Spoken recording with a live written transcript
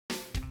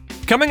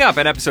Coming up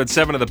at episode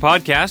 7 of the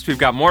podcast, we've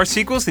got more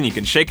sequels than you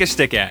can shake a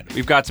stick at.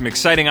 We've got some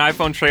exciting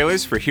iPhone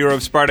trailers for Hero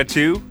of Sparta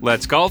 2,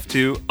 Let's Golf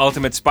 2,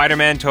 Ultimate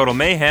Spider-Man Total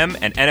Mayhem,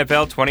 and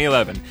NFL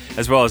 2011,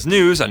 as well as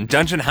news on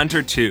Dungeon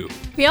Hunter 2.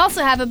 We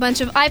also have a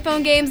bunch of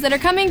iPhone games that are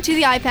coming to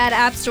the iPad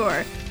App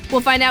Store. We'll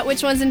find out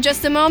which ones in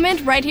just a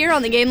moment, right here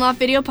on the Gameloft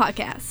Video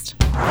Podcast.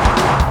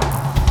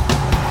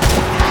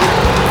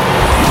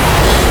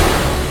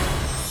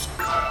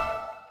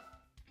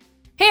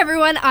 Hey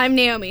everyone, I'm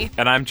Naomi.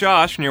 And I'm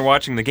Josh, and you're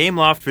watching the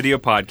Gameloft Video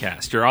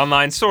Podcast, your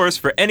online source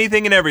for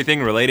anything and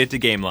everything related to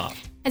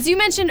Gameloft. As you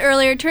mentioned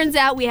earlier, it turns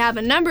out we have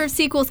a number of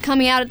sequels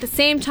coming out at the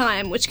same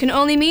time, which can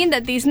only mean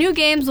that these new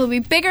games will be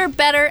bigger,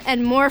 better,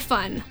 and more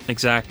fun.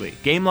 Exactly.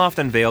 Gameloft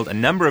unveiled a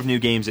number of new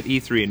games at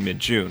E3 in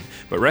mid-June,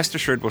 but rest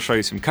assured we'll show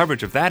you some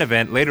coverage of that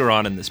event later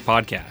on in this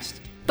podcast.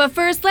 But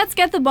first, let's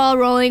get the ball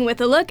rolling with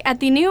a look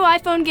at the new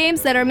iPhone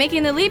games that are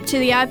making the leap to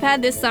the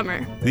iPad this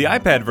summer. The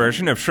iPad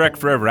version of Shrek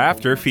Forever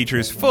After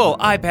features full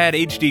iPad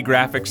HD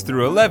graphics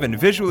through 11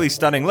 visually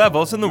stunning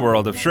levels in the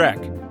world of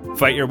Shrek.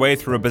 Fight your way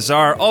through a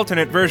bizarre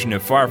alternate version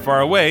of Far, Far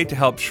Away to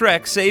help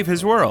Shrek save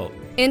his world.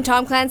 In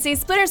Tom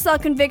Clancy's Splinter Cell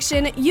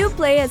Conviction, you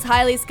play as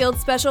highly skilled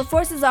Special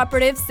Forces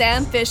operative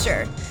Sam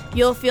Fisher.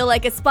 You'll feel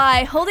like a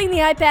spy holding the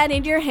iPad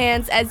in your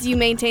hands as you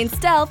maintain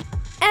stealth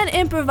and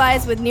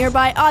improvise with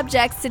nearby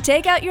objects to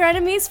take out your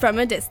enemies from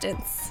a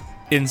distance.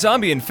 In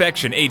Zombie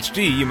Infection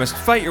HD, you must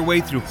fight your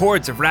way through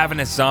hordes of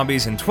ravenous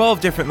zombies in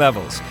 12 different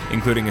levels,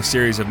 including a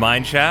series of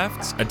mine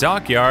shafts, a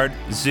dockyard,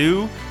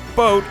 zoo,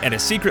 boat, and a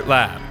secret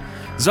lab.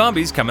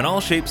 Zombies come in all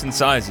shapes and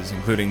sizes,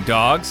 including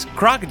dogs,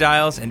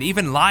 crocodiles, and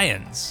even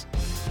lions.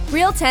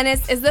 Real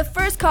Tennis is the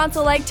first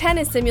console-like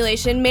tennis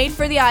simulation made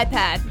for the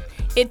iPad.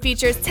 It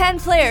features 10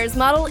 players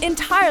modeled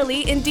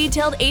entirely in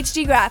detailed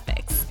HD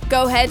graphics.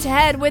 Go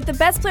head-to-head with the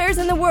best players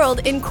in the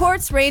world in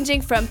courts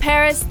ranging from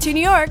Paris to New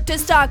York to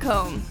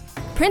Stockholm.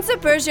 Prince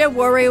of Persia: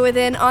 Warrior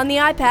Within on the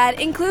iPad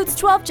includes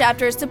 12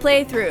 chapters to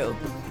play through.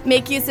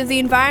 Make use of the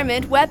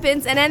environment,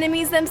 weapons, and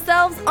enemies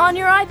themselves on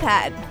your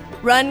iPad.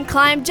 Run,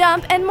 climb,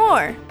 jump, and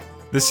more.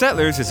 The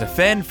Settlers is a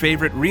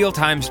fan-favorite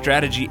real-time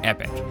strategy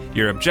epic.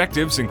 Your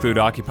objectives include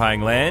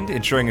occupying land,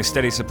 ensuring a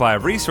steady supply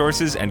of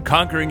resources, and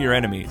conquering your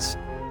enemies.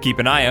 Keep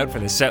an eye out for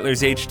The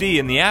Settlers HD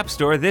in the App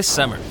Store this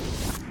summer.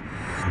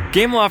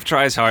 Gameloft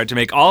tries hard to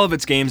make all of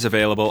its games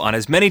available on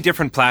as many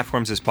different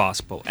platforms as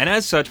possible, and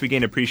as such we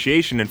gain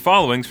appreciation and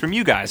followings from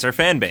you guys, our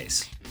fan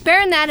base.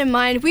 Bearing that in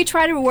mind, we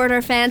try to reward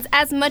our fans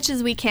as much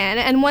as we can,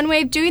 and one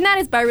way of doing that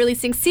is by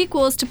releasing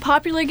sequels to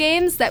popular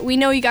games that we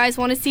know you guys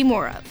want to see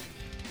more of.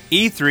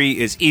 E3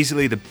 is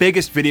easily the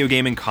biggest video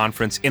gaming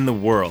conference in the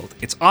world.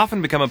 It's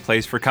often become a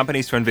place for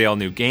companies to unveil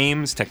new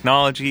games,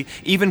 technology,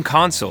 even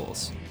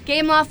consoles.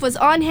 Gameloft was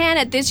on hand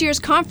at this year's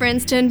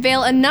conference to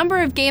unveil a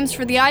number of games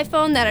for the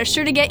iPhone that are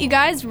sure to get you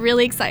guys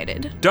really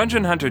excited.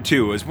 Dungeon Hunter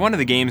 2 was one of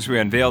the games we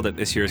unveiled at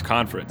this year's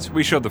conference.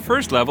 We showed the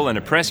first level in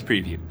a press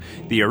preview.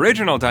 The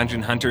original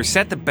Dungeon Hunter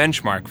set the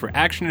benchmark for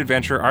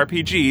action-adventure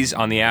RPGs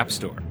on the App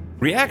Store.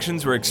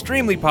 Reactions were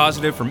extremely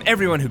positive from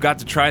everyone who got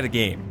to try the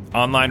game.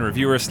 Online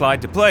reviewer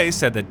Slide to Play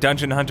said that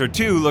Dungeon Hunter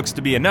 2 looks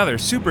to be another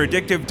super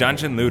addictive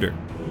dungeon looter.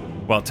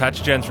 While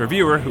TouchGen's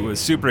reviewer, who was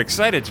super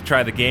excited to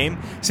try the game,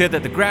 said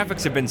that the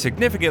graphics have been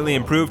significantly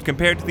improved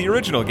compared to the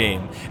original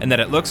game, and that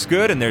it looks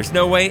good and there's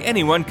no way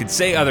anyone could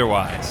say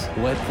otherwise.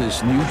 Let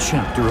this new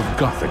chapter of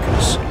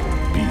Gothicus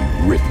be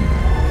written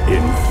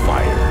in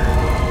fire.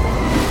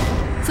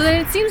 So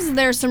then it seems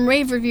there are some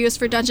rave reviews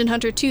for Dungeon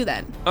Hunter 2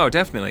 then. Oh,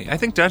 definitely. I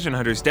think Dungeon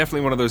Hunter is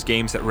definitely one of those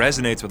games that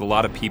resonates with a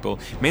lot of people,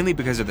 mainly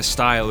because of the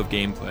style of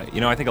gameplay.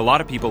 You know, I think a lot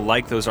of people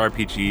like those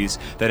RPGs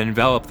that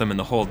envelop them in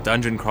the whole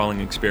dungeon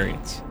crawling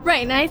experience.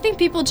 Right, and I think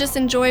people just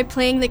enjoy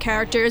playing the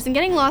characters and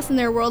getting lost in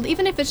their world,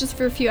 even if it's just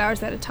for a few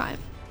hours at a time.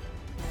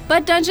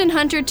 But Dungeon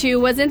Hunter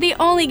 2 wasn't the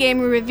only game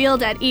we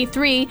revealed at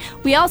E3.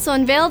 We also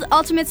unveiled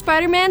Ultimate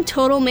Spider-Man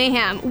Total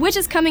Mayhem, which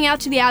is coming out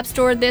to the App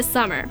Store this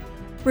summer.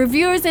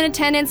 Reviewers in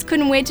attendance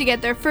couldn't wait to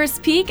get their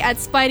first peek at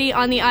Spidey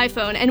on the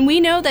iPhone, and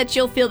we know that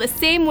you'll feel the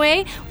same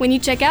way when you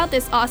check out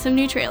this awesome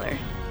new trailer.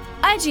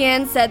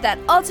 IGN said that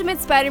Ultimate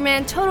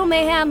Spider-Man Total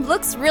Mayhem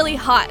looks really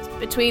hot.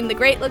 Between the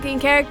great-looking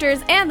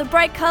characters and the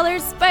bright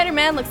colors,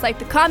 Spider-Man looks like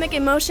the comic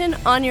in motion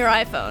on your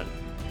iPhone.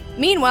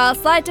 Meanwhile,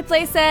 Slide to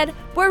Play said,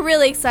 "We're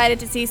really excited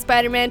to see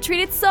Spider-Man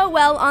treated so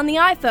well on the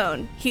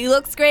iPhone. He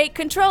looks great,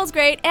 controls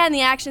great, and the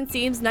action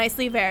seems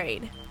nicely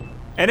varied."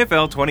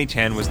 NFL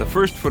 2010 was the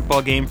first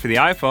football game for the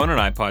iPhone and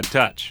iPod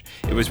Touch.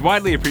 It was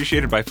widely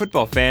appreciated by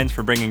football fans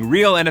for bringing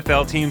real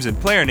NFL teams and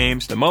player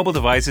names to mobile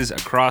devices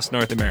across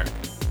North America.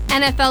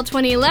 NFL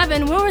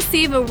 2011 will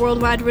receive a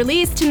worldwide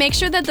release to make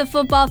sure that the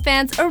football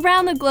fans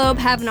around the globe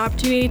have an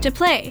opportunity to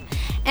play.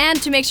 And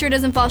to make sure it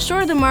doesn't fall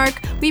short of the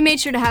mark, we made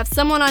sure to have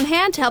someone on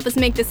hand to help us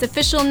make this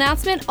official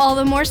announcement all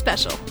the more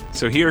special.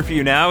 So here for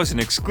you now is an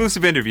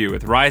exclusive interview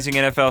with rising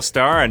NFL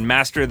star and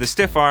master of the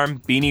stiff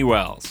arm, Beanie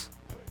Wells.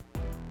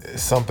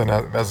 It's something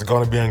that's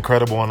going to be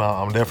incredible, and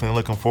I'm definitely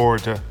looking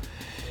forward to,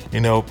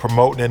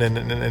 promoting it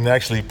and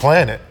actually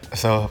playing it.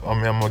 So,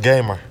 I'm a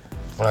gamer.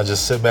 When I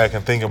just sit back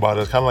and think about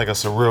it, it's kind of like a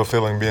surreal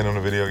feeling being in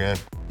a video game.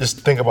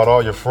 just think about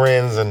all your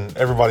friends and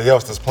everybody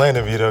else that's playing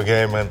the video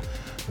game, and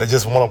they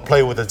just want to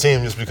play with the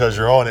team just because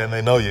you're on it and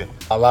they know you.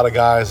 A lot of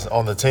guys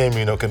on the team,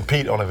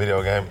 compete on a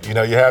video game.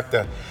 You have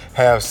to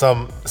have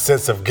some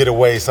sense of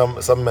getaway, some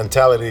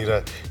mentality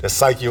to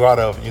psych you out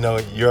of.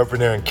 You're up in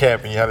there in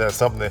camp and you have to have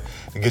something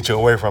to get you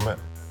away from it.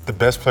 The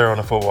best player on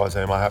the football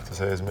team, I have to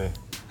say, is me.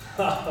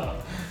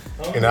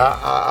 Okay.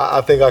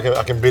 I think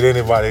I can beat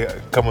anybody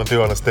coming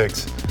through on the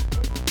sticks.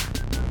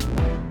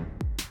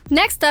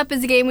 Next up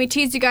is a game we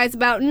teased you guys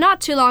about not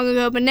too long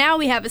ago, but now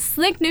we have a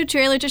slick new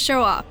trailer to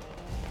show off.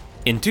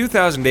 In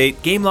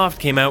 2008, Gameloft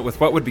came out with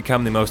what would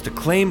become the most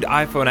acclaimed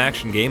iPhone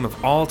action game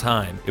of all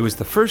time. It was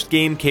the first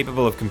game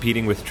capable of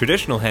competing with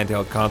traditional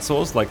handheld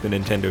consoles like the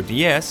Nintendo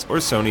DS or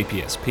Sony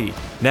PSP.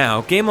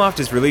 Now, Gameloft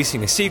is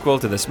releasing a sequel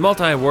to this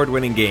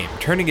multi-award-winning game,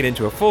 turning it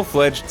into a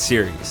full-fledged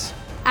series.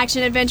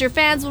 Action-adventure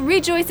fans will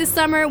rejoice this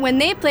summer when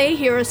they play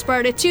Hero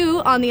Sparta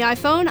 2 on the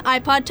iPhone,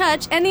 iPod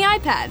Touch, and the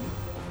iPad.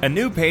 A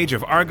new page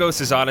of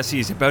Argos' Odyssey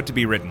is about to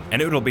be written,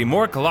 and it will be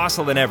more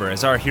colossal than ever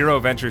as our hero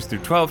ventures through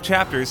 12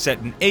 chapters set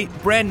in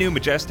 8 brand new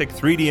majestic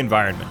 3D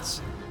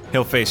environments.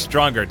 He'll face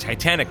stronger,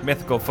 titanic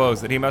mythical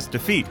foes that he must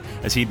defeat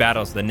as he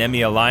battles the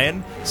Nemea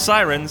Lion,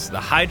 Sirens,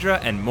 the Hydra,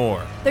 and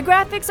more. The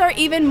graphics are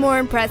even more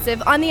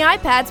impressive on the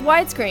iPad's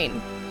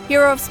widescreen.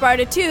 Hero of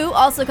Sparta 2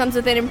 also comes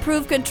with an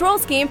improved control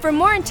scheme for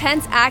more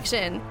intense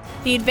action.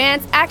 The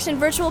Advanced Action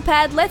Virtual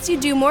Pad lets you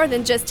do more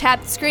than just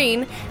tap the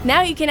screen.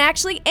 Now you can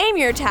actually aim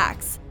your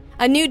attacks.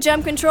 A new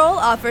jump control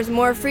offers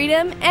more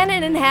freedom and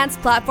an enhanced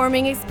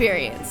platforming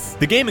experience.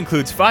 The game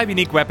includes 5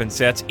 unique weapon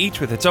sets, each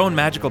with its own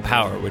magical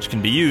power, which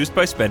can be used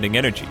by spending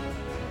energy.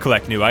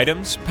 Collect new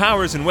items,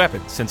 powers, and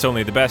weapons, since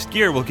only the best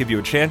gear will give you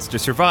a chance to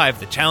survive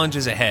the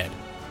challenges ahead.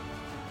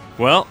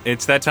 Well,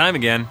 it's that time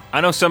again.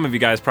 I know some of you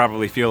guys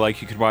probably feel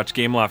like you could watch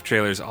Gameloft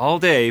trailers all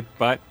day,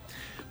 but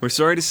we're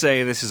sorry to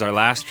say this is our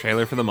last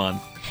trailer for the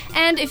month.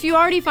 And if you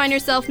already find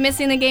yourself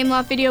missing the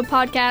Gameloft video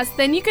podcast,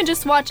 then you can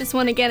just watch this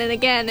one again and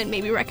again and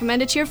maybe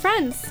recommend it to your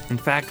friends. In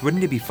fact,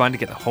 wouldn't it be fun to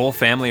get the whole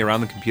family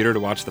around the computer to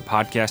watch the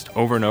podcast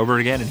over and over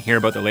again and hear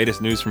about the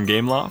latest news from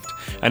Gameloft?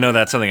 I know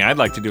that's something I'd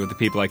like to do with the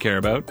people I care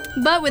about.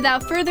 But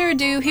without further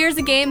ado, here's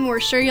a game we're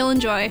sure you'll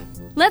enjoy.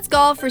 Let's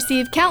Golf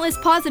received countless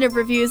positive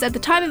reviews at the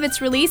time of its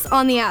release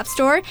on the App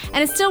Store,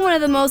 and is still one of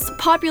the most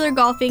popular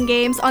golfing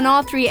games on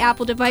all 3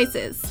 Apple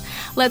devices.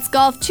 Let's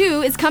Golf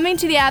 2 is coming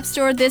to the App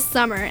Store this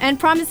summer and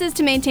promises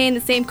to maintain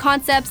the same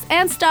concepts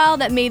and style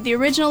that made the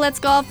original Let's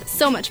Golf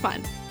so much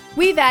fun.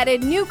 We've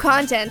added new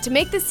content to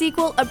make the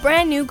sequel a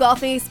brand new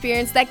golfing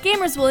experience that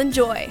gamers will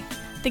enjoy.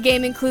 The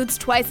game includes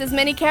twice as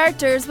many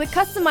characters with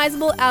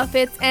customizable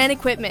outfits and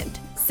equipment,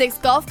 6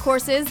 golf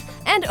courses,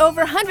 and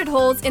over 100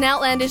 holes in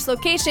outlandish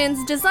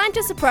locations designed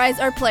to surprise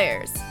our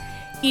players.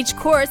 Each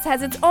course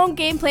has its own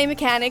gameplay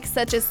mechanics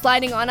such as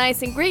sliding on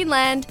ice in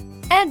Greenland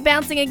and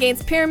bouncing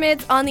against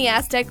pyramids on the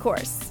Aztec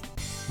course.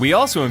 We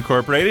also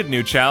incorporated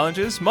new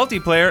challenges,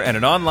 multiplayer, and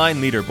an online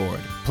leaderboard.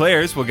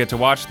 Players will get to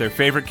watch their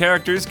favorite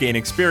characters gain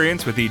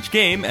experience with each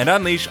game and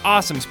unleash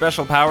awesome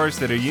special powers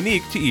that are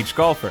unique to each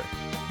golfer.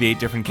 The 8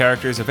 different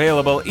characters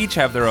available each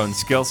have their own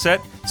skill set,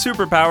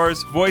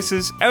 superpowers,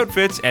 voices,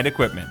 outfits, and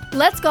equipment.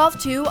 Let's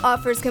Golf 2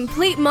 offers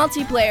complete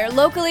multiplayer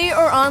locally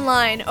or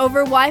online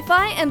over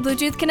Wi-Fi and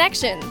Bluetooth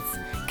connections.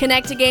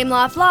 Connect to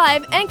Gameloft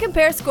Live and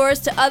compare scores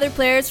to other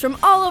players from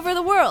all over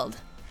the world.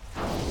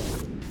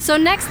 So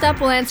next up,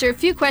 we'll answer a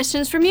few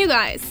questions from you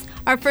guys.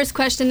 Our first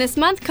question this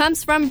month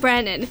comes from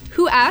Brandon,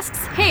 who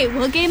asks, hey,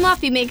 will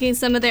Gameloft be making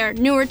some of their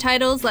newer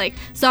titles like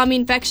Zombie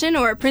Infection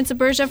or Prince of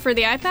Persia for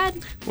the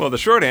iPad? Well, the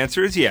short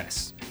answer is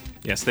yes.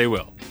 Yes, they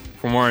will.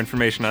 For more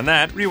information on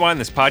that, rewind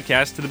this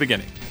podcast to the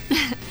beginning.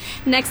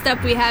 Next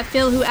up, we have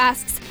Phil, who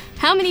asks,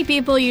 how many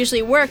people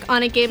usually work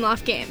on a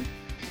Gameloft game?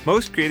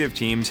 Most creative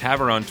teams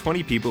have around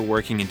 20 people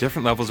working in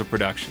different levels of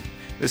production.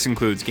 This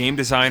includes game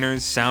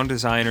designers, sound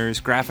designers,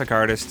 graphic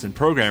artists, and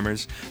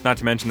programmers, not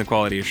to mention the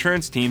quality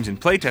assurance teams and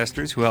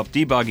playtesters who help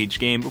debug each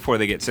game before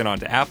they get sent on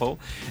to Apple,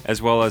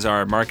 as well as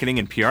our marketing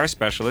and PR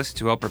specialists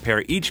who help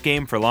prepare each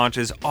game for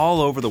launches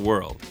all over the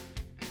world.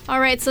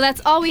 Alright, so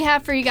that's all we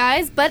have for you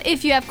guys, but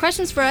if you have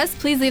questions for us,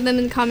 please leave them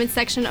in the comments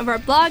section of our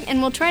blog,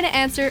 and we'll try to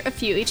answer a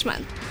few each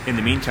month. In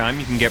the meantime,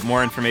 you can get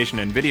more information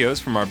and videos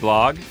from our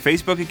blog,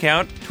 Facebook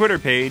account, Twitter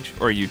page,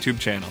 or YouTube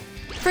channel.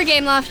 For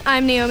Gameloft,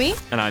 I'm Naomi.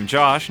 And I'm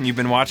Josh, and you've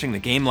been watching the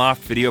Gameloft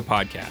video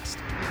podcast.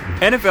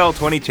 NFL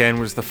 2010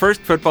 was the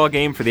first football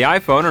game for the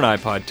iPhone and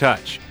iPod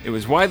Touch. It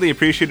was widely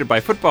appreciated by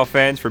football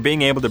fans for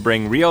being able to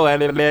bring real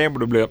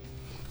It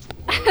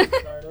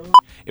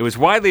was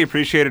widely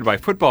appreciated by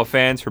football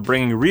fans for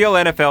bringing real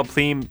NFL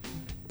theme.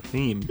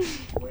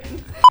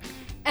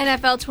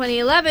 NFL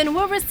 2011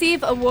 will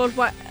receive a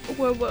worldwide.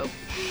 Whoa.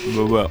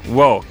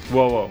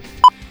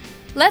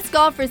 Let's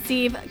Golf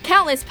receive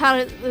countless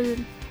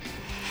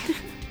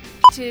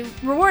to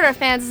reward our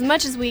fans as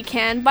much as we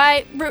can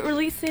by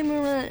releasing